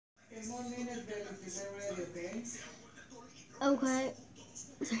Okay.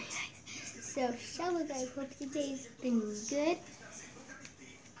 Sorry guys. So, shall we guys, hope today's been good.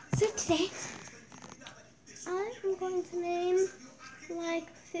 So today, I'm going to name like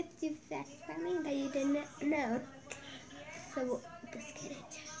 50 facts about me that you didn't know. So, let's get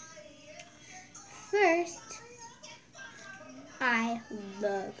it. First, I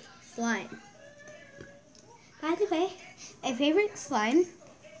love slime. By the way, my favorite slime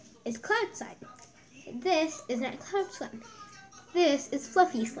is cloud slime. This is not cloud slime. This is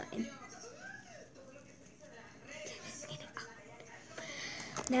fluffy slime.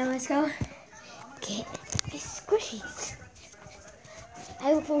 Now let's go get the squishies. I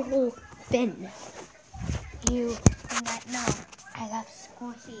have a whole bin. You do not know I love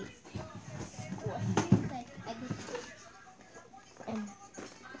squishies. Squishies, like I don't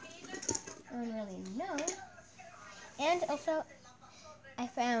really know. And also, I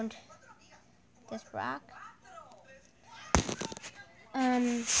found this rock.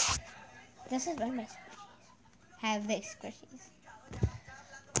 This is one of my squishies. Have they squishies?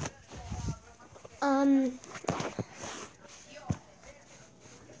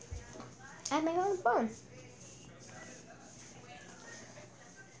 I have my own phone.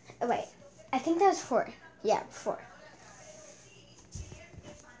 Oh wait, I think that was 4. Yeah, 4.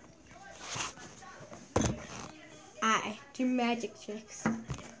 I do magic tricks.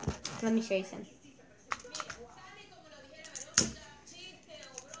 Let me show you some.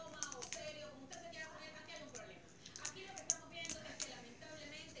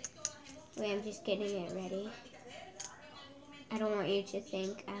 Wait, I'm just getting it ready. I don't want you to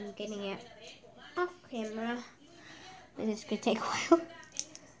think I'm getting it off camera. This could take a while.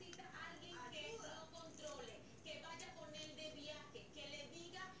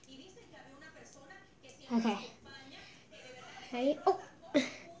 Okay. Ready? Oh! There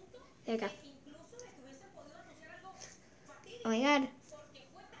we go. Oh my god.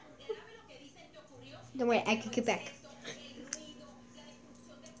 Don't worry, I can get back.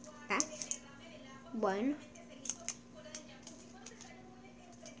 Back. 1.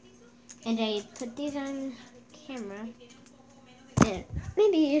 And I put these on camera. And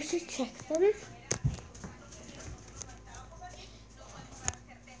maybe you should check them.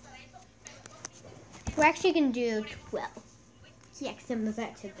 We're actually going to do 12. Yeah, because I'm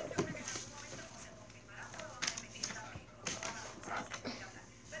about to go.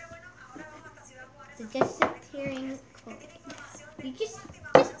 The disappearing coin. You just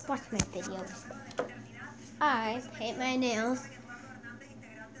watch my videos. I paint my nails.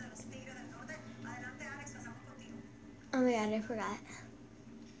 Oh my god, I forgot.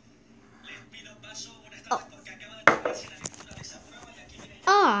 Oh.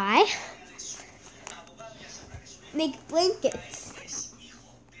 I make blankets.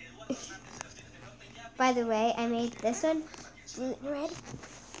 By the way, I made this one blue and red.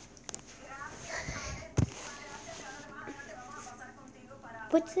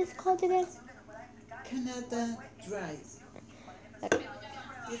 What's this called again? Canada Dry. Okay.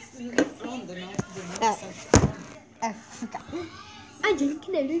 It's from the north. I forgot. I did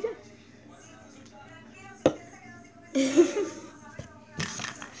Canada Dry.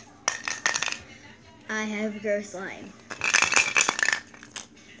 I have gross slime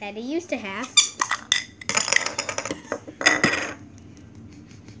that I used to have.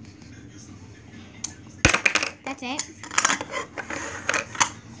 That's it.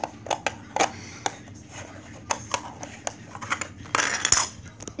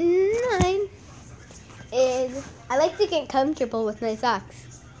 Nine is I like to get comfortable with my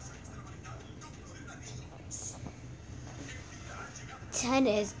socks. 10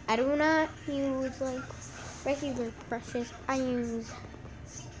 is I do not use like regular brushes. I use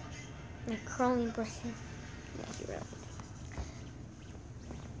like curling brushes. Yeah,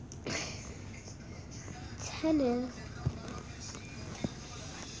 10 is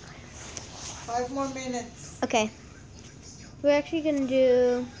 5 more minutes. okay. We're actually gonna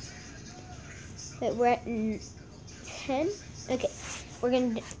do. Wait, we're at 10. Okay, we're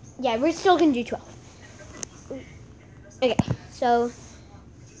gonna. Yeah, we're still gonna do 12. Okay, so.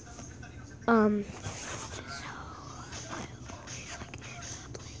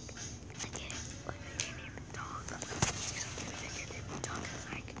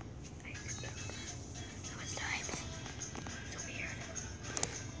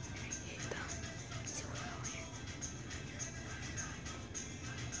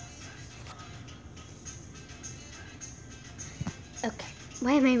 Okay,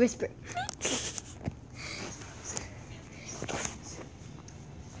 why am I whispering?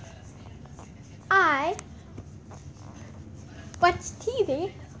 I watch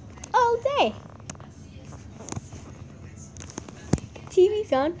TV a all day.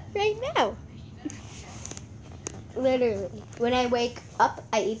 TV's on right now. Literally. When I wake up,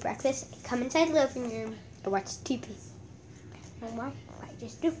 I eat breakfast, I come inside the living room, I watch TV. No more, I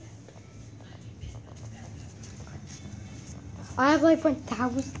just do. I have like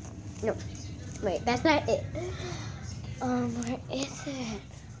 1,000. No, wait, that's not it. Where is it?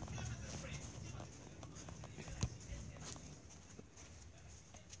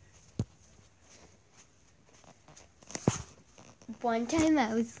 One time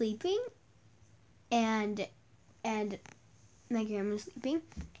I was sleeping, and my grandma was sleeping,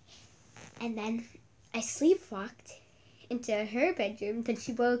 and then I sleepwalked into her bedroom. Then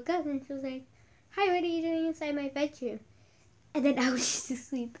she woke up and she was like, "Hi, what are you doing inside my bedroom?" And then I was just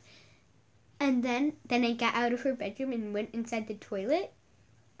asleep. And then I got out of her bedroom and went inside the toilet.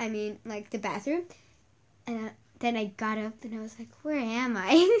 I mean, like the bathroom. And then I got up and I was like, "Where am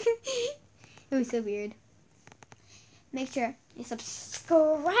I?" It was so weird. Make sure you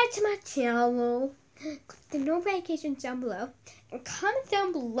subscribe to my channel. Click the notifications down below. And comment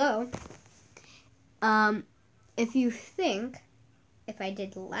down below if you think if I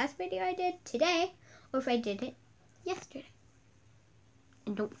did the last video I did today or if I did it yesterday.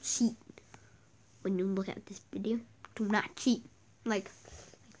 And don't cheat when you look at this video. Do not cheat. Like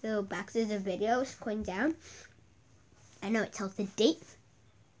the little boxes of videos going down. I know it tells the date,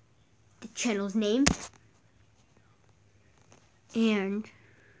 the channel's name, and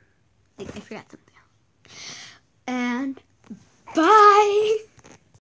like I forgot something else. And bye!